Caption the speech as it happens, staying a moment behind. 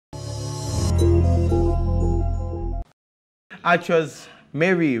Actress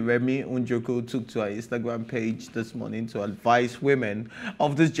Mary Remy Njoku took to her Instagram page this morning to advise women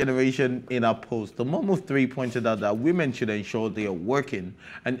of this generation in a post. The mom of three pointed out that women should ensure they are working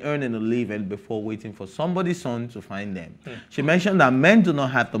and earning a living before waiting for somebody's son to find them. She mentioned that men do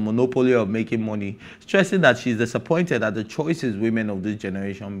not have the monopoly of making money, stressing that she's disappointed at the choices women of this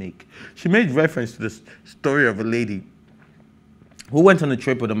generation make. She made reference to the story of a lady who went on a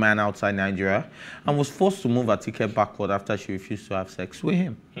trip with a man outside Nigeria and was forced to move her ticket backward after she refused to have sex with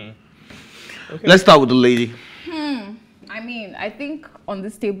him. Okay. Let's start with the lady. I mean, I think on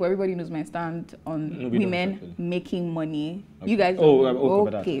this table, everybody knows my stand on women making money. Okay. You guys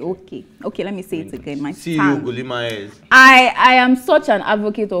okay, let me say it again. My stand. I am such an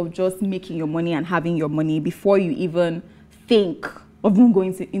advocate of just making your money and having your money before you even think of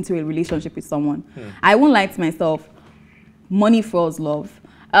going into a relationship with someone. I won't lie to myself. Money fuels love.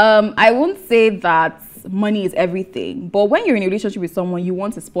 I won't say that money is everything, but when you're in a relationship with someone, you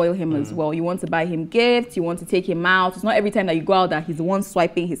want to spoil him as well. You want to buy him gifts, you want to take him out. It's not every time that you go out that he's the one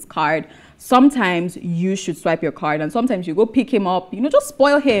swiping his card. Sometimes you should swipe your card, and sometimes you go pick him up, just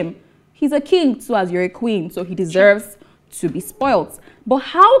spoil him. He's a king too, as you're a queen, so he deserves to be spoiled. But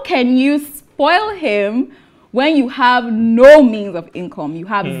how can you spoil him when you have no means of income? You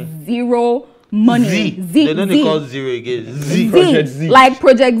have zero money. They don't call zero again. Project Z. Like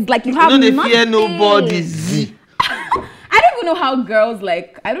projects, like you have nothing. Fear nobody. Z. I don't even know how girls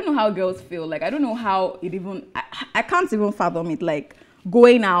I don't know how girls feel. Like I don't know how it even. I can't even fathom it. Like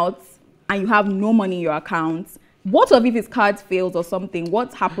going out and you have no money in your account. What if his card fails or something?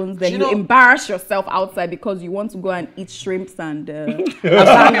 What happens then? You embarrass yourself outside because you want to go and eat shrimps and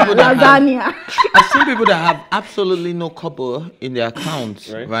lasagna. I've seen people that have absolutely no kobo in their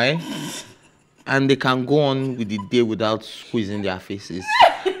accounts, right? And they can go on with the day without squeezing their faces.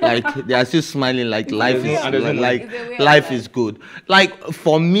 Like they are still smiling like life is good. Like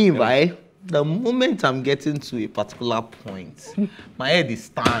for me, right? The moment I'm getting to a particular point, my head is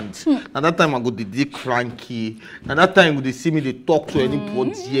stand. And that time I go the cranky. And that time they see me, they talk to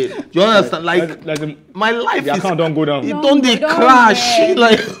anybody yet. Do you understand? Like my life the account don't go down. It don't they crash.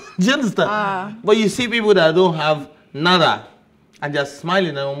 Like, do you understand? But you see people that don't have nada. And they're smiling,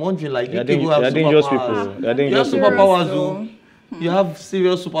 and I'm wondering, like, you people have superpowers. You have superpowers, though. You have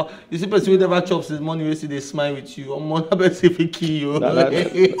serious super. You see, person who never chops his money, you see they smile with you. I'm not about to kill you.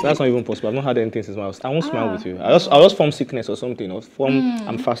 That's not even possible. I've not had anything since I won't smile with you. I just form sickness or something.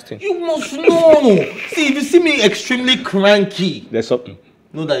 I'm fasting. You must know. See, if you see me extremely cranky, there's something.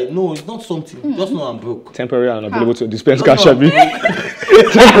 No, it's not something. Just know I'm broke. Temporary and unavailable to dispense cash, Abby.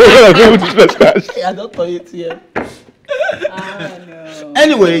 Temporary and unavailable to dispense cash. I don't know it yet. No.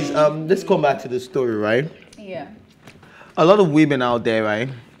 Anyways, let's come back to the story, right? Yeah. A lot of women out there, right?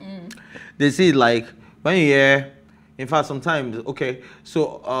 They see like when you hear, in fact, sometimes, okay.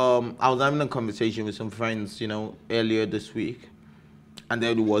 So I was having a conversation with some friends, earlier this week, and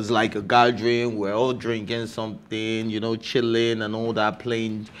then it was like a gathering. We're all drinking something, chilling and all that,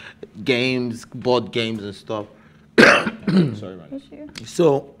 playing games, board games and stuff. Sorry, man.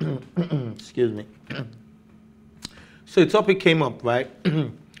 So, excuse me. So the topic came up, right?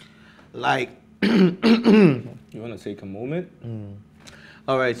 Like, you want to take a moment?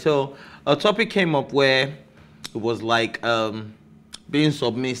 All right, so a topic came up where it was like being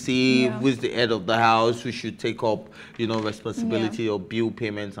submissive, who's the head of the house, who should take up, responsibility of bill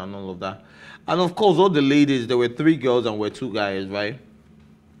payments and all of that. And of course, all the ladies, there were 3 girls and were 2 guys, right?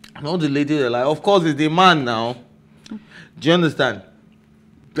 And all the ladies are like, of course, it's the man now. Do you understand?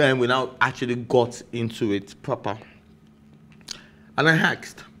 Then we now actually got into it proper. And I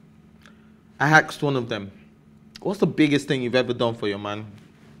asked one of them, what's the biggest thing you've ever done for your man?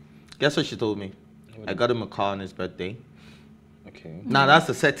 Guess what she told me? I got him a car on his birthday. Okay. Now that's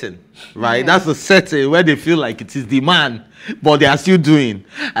a setting, right? Yeah. That's a setting where they feel like it is the man, but they are still doing.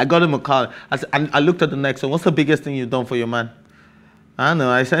 I got him a car. I looked at the next one. What's the biggest thing you've done for your man? I don't know.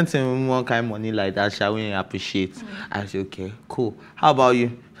 I sent him one kind of money like that. Shall we appreciate? I said, okay, cool. How about you?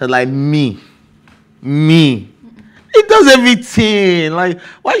 She said, like me. It does everything. Like,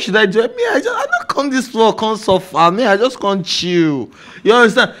 why should I do it? I don't come this floor, come suffer. Me, I just can't chill. You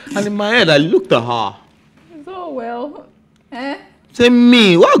understand? And in my head, I looked at her. So well. Say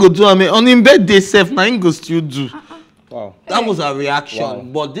me, what I go do? I mean, on him birthday self, na him go still do. Wow. That was her reaction. Wow.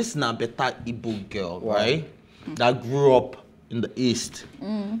 But this is a better Igbo girl, right? That grew up in the East.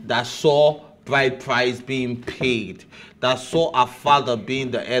 That saw bride price being paid. That saw her father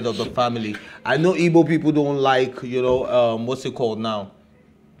being the head of the family. I know Igbo people don't like, what's it called now?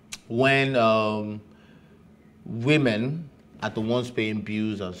 When women are the ones paying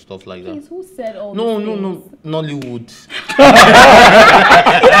bills and stuff like that. Please, who said all No, these no, things? no, Nollywood.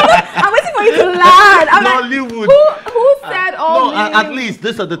 I'm waiting for you to laugh. Nollywood. Who said all No, these? at least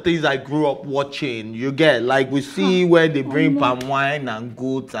these are the things I grew up watching. You get, like, we see where they bring palm wine and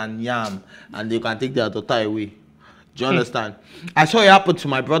goat and yam, and they can take their daughter away. Do you understand? I saw it happen to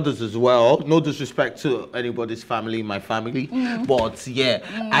my brothers as well. No disrespect to anybody's family, my family. But yeah,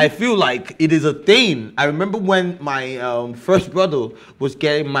 I feel like it is a thing. I remember when my first brother was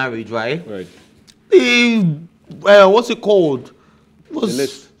getting married, right? Right. What's it called?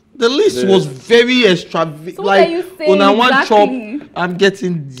 The list was very extravagant. So like, when I want chop, I'm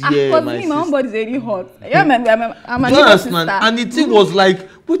getting because my own body's already hot. Yeah, I'm an understand? And the thing was like,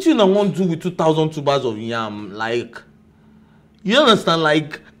 what you want to do with 2,000 tubers of yam? Like, you understand?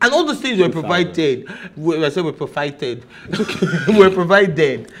 Like, and all those things were provided. I said we're provided. We're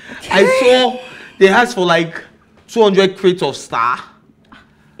provided. Okay. I saw they asked for like 200 crates of Star.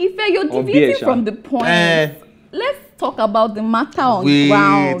 If you're deviating from the point, let's talk about the matter on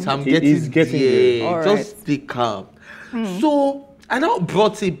ground. I'm getting there. Just stick up. So I now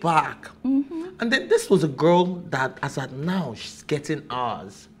brought it back. And then this was a girl that, as at now, she's getting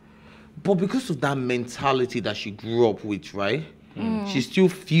ours. But because of that mentality that she grew up with, right? She still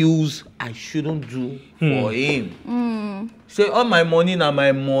feels I shouldn't do for him. Say, all my money now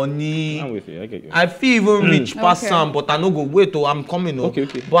my money. I'm with you. I get you. I feel even rich past some, but I no go wait till I'm coming. Okay.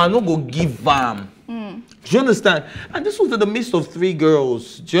 But I no go give them. Do you understand? And this was in the midst of 3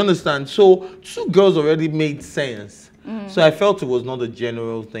 girls. Do you understand? So 2 girls already made sense. So I felt it was not a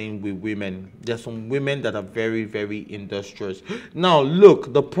general thing with women. There's some women that are very, very industrious. Now,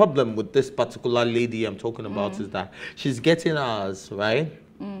 look, the problem with this particular lady I'm talking about is that she's getting ours, right?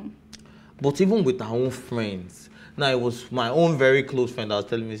 But even with her own friends. Now, it was my own very close friend that was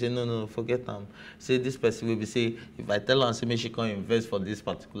telling me, say, no, forget them. Say, this person will be say, if I tell her, say, me she can't invest for this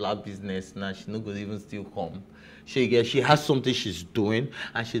particular business, now she not going to even still come. She has something she's doing,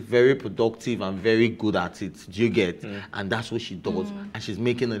 and she's very productive and very good at it. Do you get? And that's what she does. And she's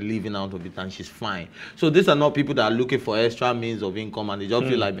making a living out of it, and she's fine. So these are not people that are looking for extra means of income, and they just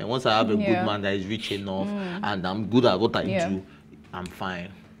feel like, man, once I have a good man that is rich enough, and I'm good at what I do, I'm fine.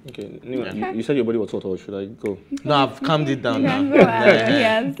 Okay, you said your body was hot, or should I go? No, I've calmed it down now.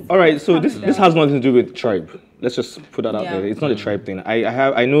 Yes. All right, so this has nothing to do with tribe. Let's just put that out there. It's not a tribe thing.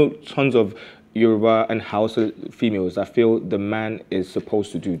 I know tons of Yoruba and Hausa females that feel the man is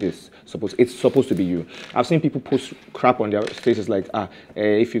supposed to do this. It's supposed to be you. I've seen people post crap on their faces like,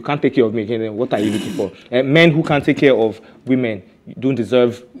 if you can't take care of me, then what are you looking for? Men who can't take care of women don't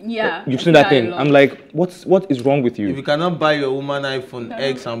deserve. You've seen that thing. I'm like, what is wrong with you? If you cannot buy your woman iPhone,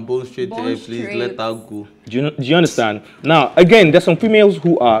 eggs and bone straight to her, please let her go. Do you understand? Now, again, there's some females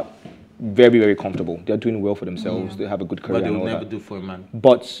who are very, very comfortable. They're doing well for themselves. They have a good career. But they will never do for a man.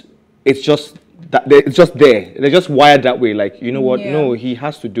 But it's just that it's just there. They're just wired that way. Like, you know what? No, he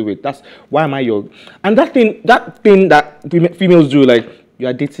has to do it. That's why am I your? And that thing that females do, like, you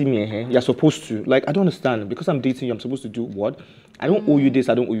are dating me, you're supposed to. Like, I don't understand. Because I'm dating you, I'm supposed to do what? I don't owe you this.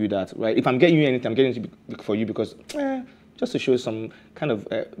 I don't owe you that. Right? If I'm getting you anything, I'm getting it for you because just to show some kind of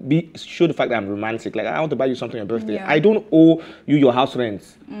show the fact that I'm romantic. Like, I want to buy you something on your birthday. I don't owe you your house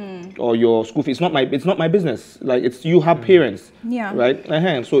rent or your school fee. It's not my business. Like, it's you have parents. Yeah.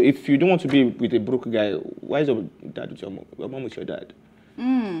 Right? So if you don't want to be with a broke guy, why is your dad with your mom? Your mom with your dad?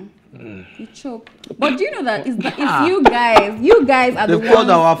 You choke. But do you know that it's you guys are the ones. They called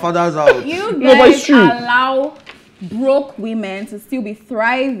our fathers out. You guys allow broke women to still be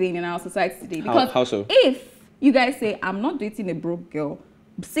thriving in our society today. Because how so? If you guys say, I'm not dating a broke girl,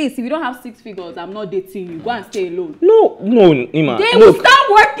 sis, if you don't have 6 figures, I'm not dating you. Go and stay alone. No, Nima. They will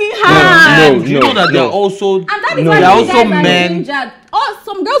start working hard. You know that they're also, and that is why they're also men.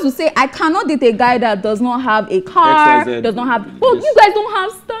 Some girls will say, I cannot date a guy that does not have a car, does not have. Well, you guys don't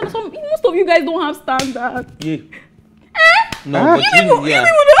have standards. Most of you guys don't have standards. Yeah. No, but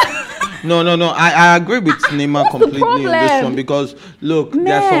No. I agree with Nima completely on this one because look,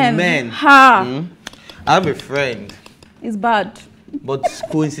 there are some men. I have a friend. It's bad. But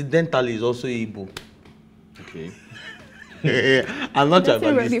coincidentally, is also Igbo. Okay. I'm not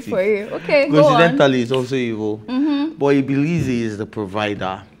ready for you. Okay, coincidentally, he's also Igbo. But he believes he is the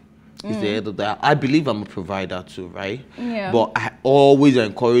provider. He's the head of that. I believe I'm a provider too, right? Yeah. But I always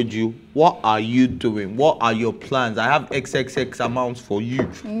encourage you. What are you doing? What are your plans? I have XXX amounts for you,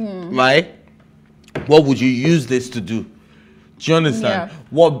 right? What would you use this to do? Do you understand?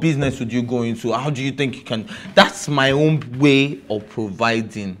 What business would you go into? How do you think you can? That's my own way of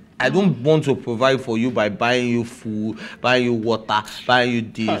providing. I don't want to provide for you by buying you food, buying you water, buying you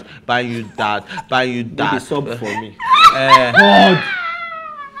this, buying you that, buying you that. Maybe sub for me. God.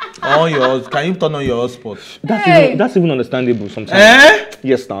 Can you turn on your hotspot? That's even understandable sometimes.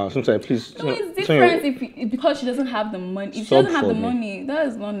 Yes, now sometimes please. No, it's different because she doesn't have the money. If she doesn't have the money, that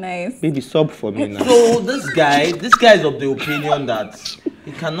is not nice. Baby, sub for me now. So this guy is of the opinion that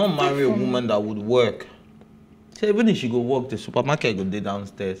he cannot marry a woman that would work. So even if she go work, the supermarket go there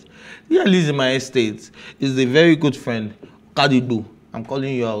downstairs. Yeah, lives in my estate. Is a very good friend. Kadibu, I'm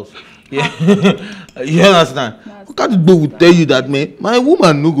calling your house. Yeah, you understand? Kadibu will tell you that, man, my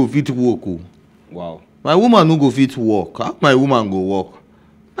woman no go fit work. Wow. My woman no go fit work. How my woman go work?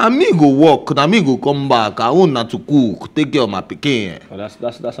 Na me go work. Na me go come back. I want her to cook, take care of my pikin. Oh, that's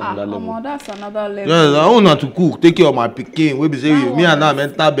another level. That's another level. Yes, I want her to cook, take care of my pikin. We be say me and her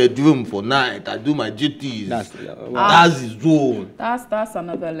enter bedroom for night. I do my duties. That's his zone. That's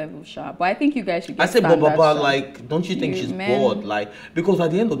another level, sharp. But I think you guys should get I said, but like, don't you think she's bored? Like, because at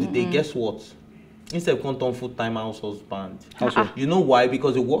the end of the day, guess what? Instead of content full-time house husband. You know why?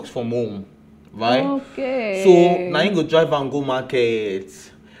 Because it works from home. Right? Okay. So now you go drive and go market.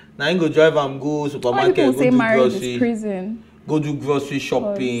 Now you go drive and go supermarket. People go say do marriage grocery. is prison. Go do grocery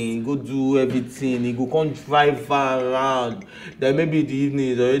shopping. Go do everything. You go come drive around. Then maybe the evening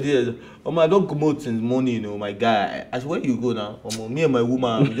is already. Oh my, don't come out since morning, you know, my guy. As where you go now? Me and my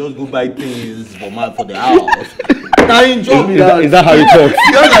woman we just go buy things for the house. Now enjoy me. Is that how you talk? Is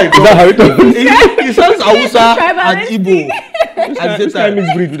that how you talk? It sounds Hausa and Igbo. At the same time,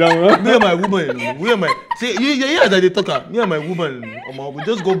 breed without me and my woman, see, you hear that they talk. Me and my woman, we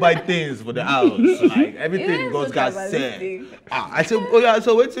just go buy things for the house, like everything God's got said. I said, oh yeah,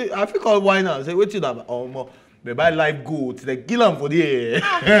 so wait, I feel called why now? I say, wait till that, they buy live goats, they kill them for the air.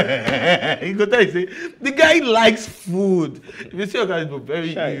 You go tell you, say, the guy likes food. If you see your guys,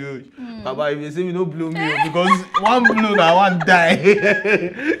 very huge. Baba, if you say me no blow me, because one blow now, one die.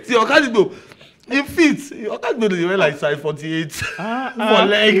 See, your guys do. It fits. You can't do the way like size 48 for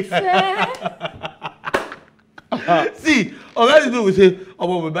legs. See, all guys do we say,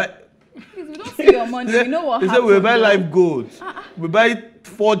 we buy. Please, we don't see your money. We know what happened. They say we buy live goats. We buy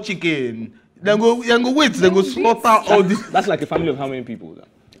 4 chicken. Then go wait. Then go slaughter all this. That's like a family of how many people?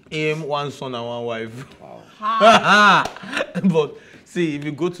 Him, 1 son and 1 wife. Wow. But see, if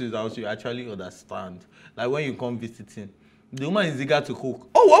you go to his house, you actually understand. Like when you come visiting. The woman is eager to cook.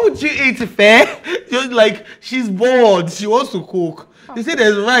 Oh, what would you eat, fair? Just like, she's bored. She wants to cook. They say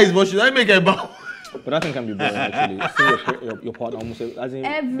there's rice, but should I make a bowl? But that thing can be boring, actually. See your partner almost as in,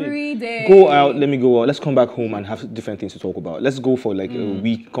 every day. Go out, let me go out. Let's come back home and have different things to talk about. Let's go for like a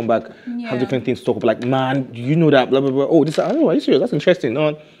week, come back, have different things to talk about. Like, man, you know that, blah, blah, blah. Oh, this, I don't know, are you serious? That's interesting.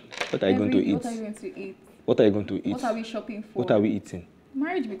 No, what are you going to eat? What are you going to eat? What are you going to eat? What are we shopping for? What are we eating?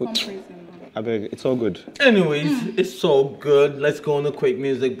 Marriage becomes prison. I beg, it's all good. Anyways, it's so good. Let's go on a quick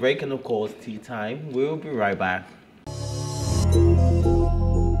music break and of course tea time. We'll be right back.